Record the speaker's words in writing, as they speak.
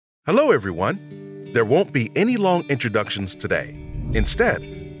Hello everyone! There won't be any long introductions today. Instead,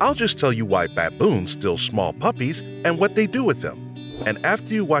 I'll just tell you why baboons steal small puppies and what they do with them. And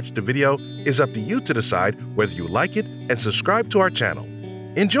after you watch the video, it's up to you to decide whether you like it and subscribe to our channel.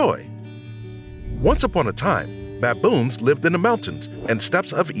 Enjoy! Once upon a time, baboons lived in the mountains and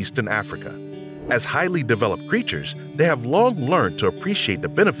steppes of Eastern Africa. As highly developed creatures, they have long learned to appreciate the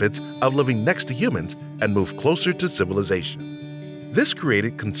benefits of living next to humans and move closer to civilization. This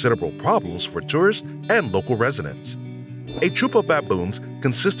created considerable problems for tourists and local residents. A troop of baboons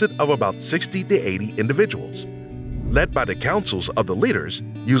consisted of about 60 to 80 individuals. Led by the councils of the leaders,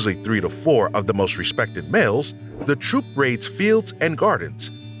 usually 3 to 4 of the most respected males, the troop raids fields and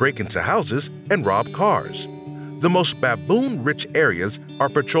gardens, break into houses, and rob cars. The most baboon-rich areas are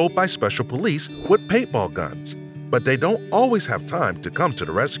patrolled by special police with paintball guns, but they don't always have time to come to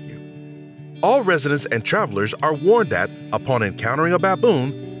the rescue. All residents and travelers are warned that, upon encountering a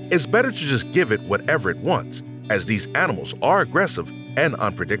baboon, it's better to just give it whatever it wants, as these animals are aggressive and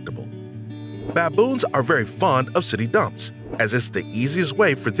unpredictable. Baboons are very fond of city dumps, as it's the easiest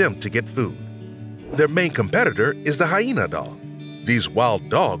way for them to get food. Their main competitor is the hyena dog. These wild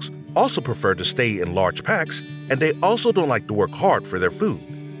dogs also prefer to stay in large packs, and they also don't like to work hard for their food.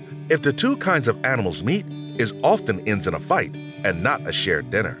 If the two kinds of animals meet, it often ends in a fight and not a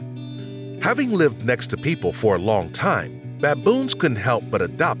shared dinner. Having lived next to people for a long time, baboons couldn't help but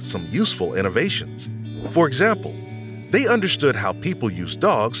adopt some useful innovations. For example, they understood how people use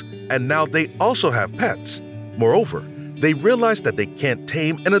dogs, and now they also have pets. Moreover, they realized that they can't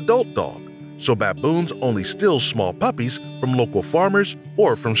tame an adult dog, so baboons only steal small puppies from local farmers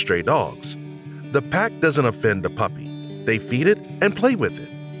or from stray dogs. The pack doesn't offend the puppy. They feed it and play with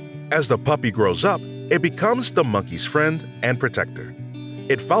it. As the puppy grows up, it becomes the monkey's friend and protector.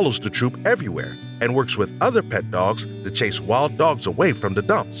 It follows the troop everywhere and works with other pet dogs to chase wild dogs away from the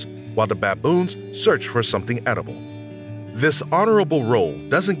dumps, while the baboons search for something edible. This honorable role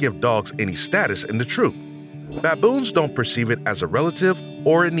doesn't give dogs any status in the troop. Baboons don't perceive it as a relative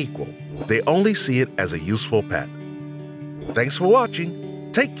or an equal. They only see it as a useful pet. Thanks for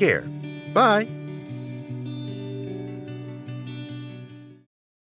watching. Take care. Bye.